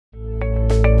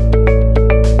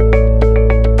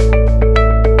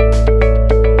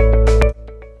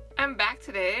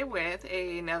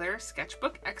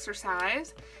sketchbook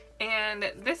exercise,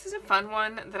 and this is a fun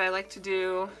one that I like to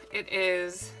do. It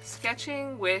is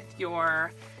sketching with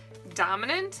your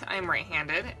dominant, I'm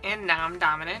right-handed, and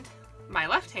non-dominant, my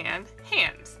left hand,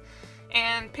 hands.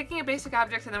 And picking a basic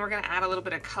object, and then we're going to add a little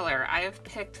bit of color. I have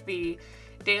picked the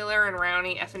Daler and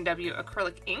Rowney F&W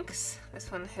acrylic inks.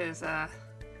 This one has got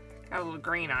a little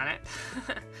green on it.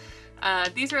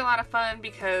 These are a lot of fun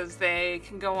because they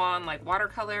can go on like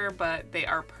watercolor, but they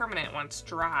are permanent once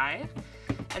dry.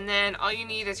 And then all you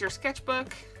need is your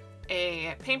sketchbook,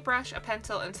 a paintbrush, a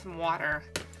pencil, and some water.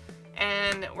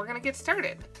 And we're gonna get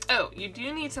started. Oh, you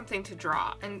do need something to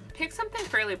draw, and pick something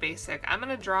fairly basic. I'm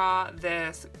gonna draw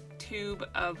this tube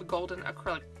of golden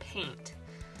acrylic paint,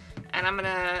 and I'm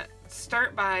gonna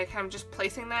start by kind of just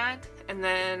placing that and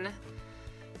then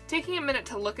taking a minute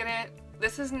to look at it.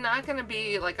 This is not going to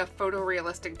be like a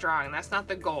photorealistic drawing. That's not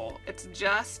the goal. It's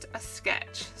just a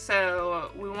sketch.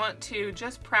 So we want to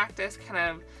just practice kind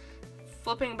of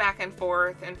flipping back and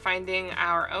forth and finding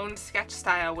our own sketch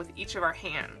style with each of our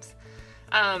hands.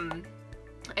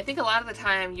 I think a lot of the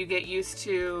time you get used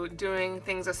to doing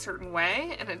things a certain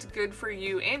way, and it's good for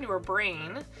you and your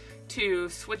brain to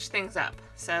switch things up.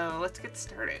 So let's get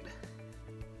started.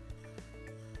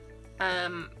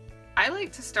 I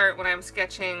like to start when I'm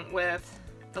sketching with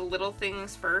the little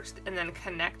things first and then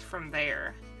connect from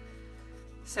there.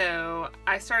 So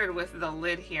I started with the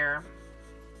lid here,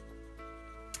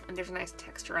 and there's a nice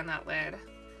texture on that lid,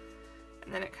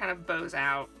 and then it kind of bows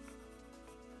out,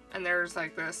 and there's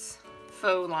like this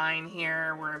faux line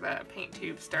here where the paint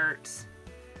tube starts.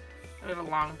 We have a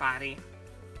long body,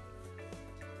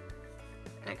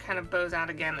 and it kind of bows out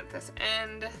again at this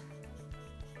end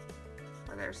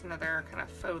where there's another kind of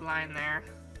faux line there.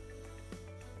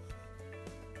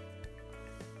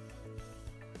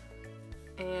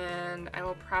 And I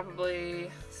will probably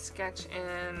sketch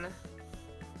in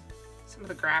some of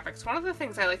the graphics. One of the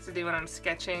things I like to do when I'm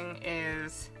sketching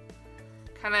is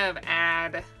kind of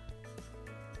add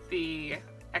the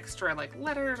extra like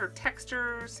letters or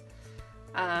textures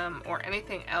or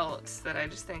anything else that I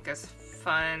just think is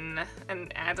fun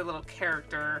and adds a little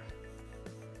character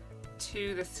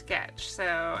to the sketch. So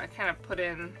I kind of put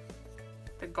in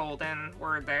the golden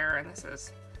word there, and this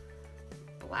is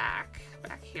black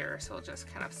back here, so we'll just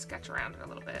kind of sketch around it a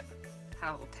little bit, add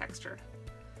a little texture.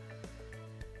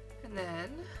 And then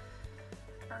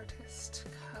artist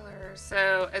color.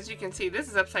 So as you can see, this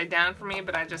is upside down for me,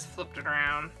 but I just flipped it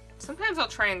around. Sometimes I'll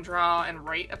try and draw and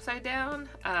write upside down.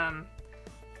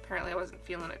 Apparently I wasn't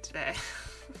feeling it today.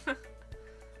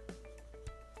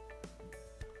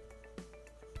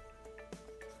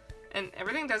 And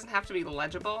everything doesn't have to be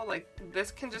legible. Like,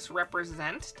 this can just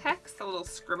represent text, the little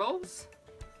scribbles.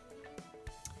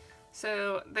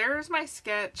 So there's my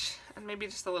sketch, and maybe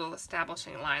just a little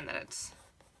establishing line that it's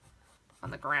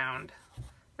on the ground.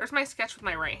 There's my sketch with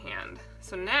my right hand.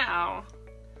 So now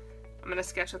I'm gonna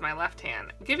sketch with my left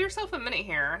hand. Give yourself a minute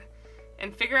here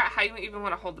and figure out how you even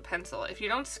want to hold the pencil. If you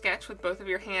don't sketch with both of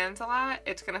your hands a lot,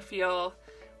 it's gonna feel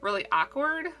really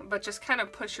awkward, but just kind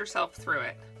of push yourself through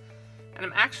it. And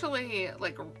I'm actually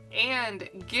like, and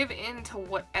give in to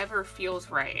whatever feels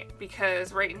right,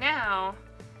 because right now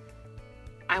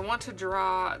I want to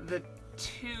draw the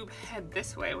tube head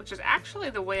this way, which is actually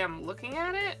the way I'm looking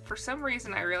at it. For some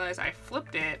reason I realized I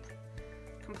flipped it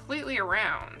completely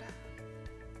around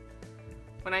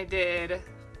when I did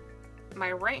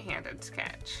my right-handed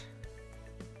sketch.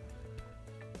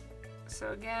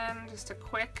 So again, just a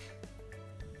quick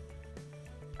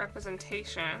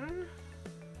representation.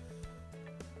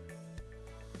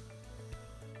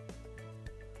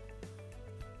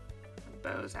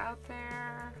 Bows out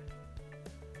there.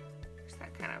 There's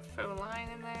that kind of faux line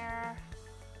in there.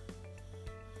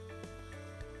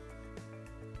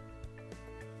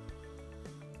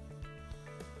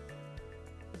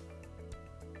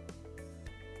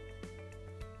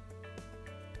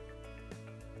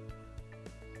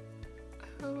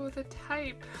 Oh, the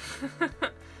type.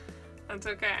 That's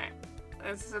okay.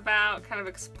 This is about kind of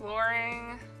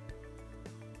exploring,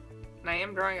 and I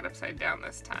am drawing it upside down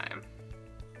this time.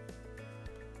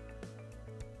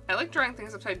 I like drawing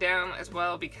things upside down as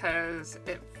well because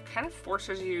it kind of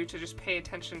forces you to just pay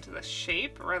attention to the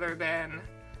shape rather than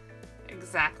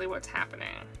exactly what's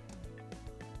happening.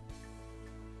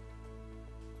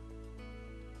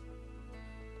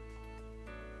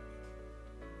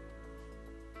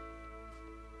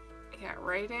 Yeah,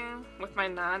 writing with my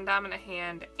non-dominant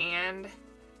hand and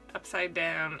upside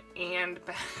down and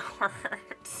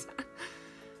backwards.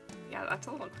 Yeah, that's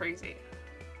a little crazy.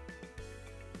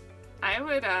 I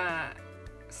would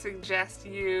suggest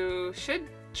you should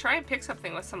try and pick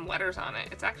something with some letters on it.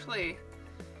 It's actually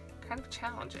kind of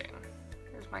challenging.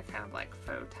 Here's my kind of like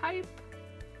faux type.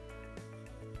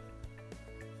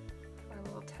 My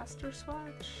little tester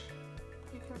swatch,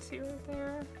 you can see right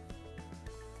there.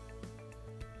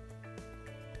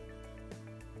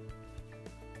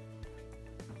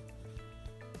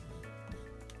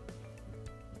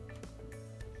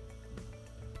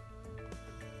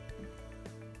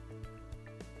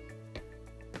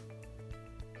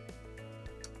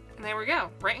 And there we go,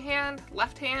 right hand,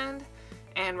 left hand,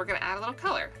 and we're gonna add a little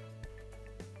color.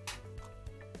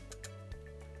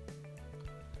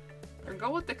 Our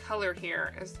goal with the color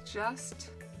here is just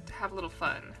to have a little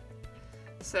fun.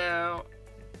 So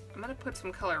I'm gonna put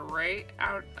some color right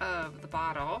out of the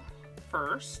bottle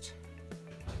first,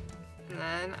 and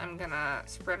then I'm gonna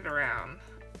spread it around.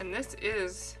 And this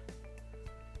is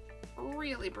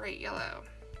really bright yellow.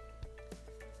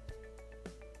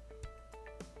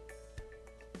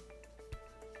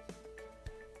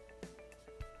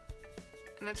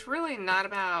 And it's really not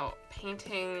about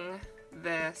painting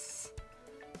this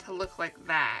to look like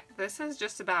that. This is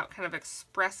just about kind of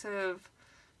expressive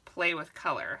play with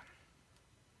color.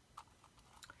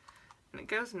 And it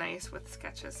goes nice with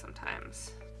sketches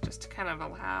sometimes, just to kind of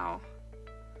allow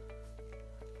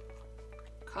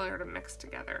color to mix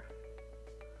together.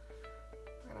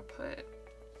 I'm gonna put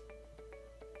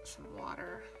some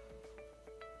water.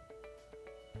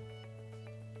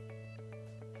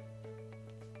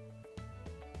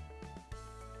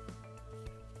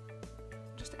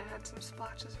 Just add some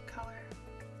splotches of color.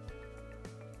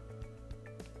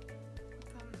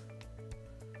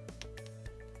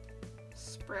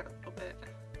 Spread a little bit.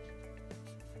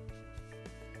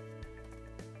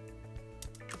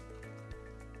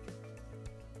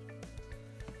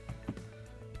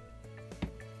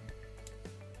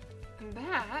 And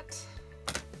that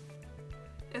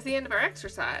is the end of our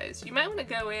exercise. You might want to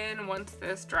go in once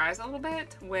this dries a little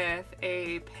bit with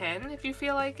a pen if you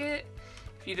feel like it.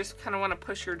 If you just kind of want to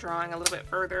push your drawing a little bit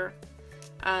further.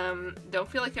 Don't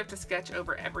feel like you have to sketch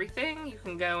over everything. You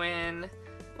can go in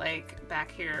like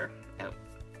back here,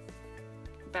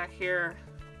 back here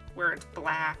where it's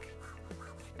black,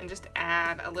 and just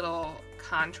add a little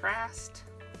contrast.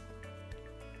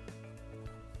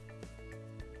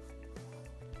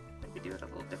 Maybe do it a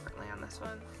little differently on this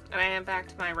one. And I am back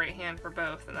to my right hand for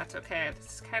both, and that's okay.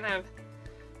 This is kind of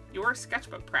your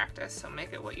sketchbook practice, so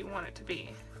make it what you want it to be.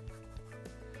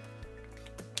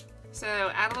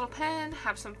 So add a little pen,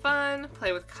 have some fun,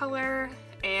 play with color,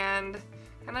 and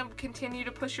kind of continue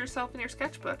to push yourself in your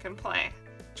sketchbook and play.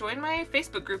 Join my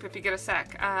Facebook group if you get a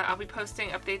sec. I'll be posting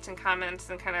updates and comments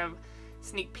and kind of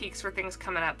sneak peeks for things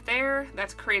coming up there.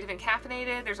 That's Creative and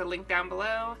Caffeinated. There's a link down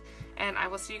below, and I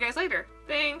will see you guys later.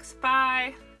 Thanks,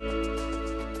 bye!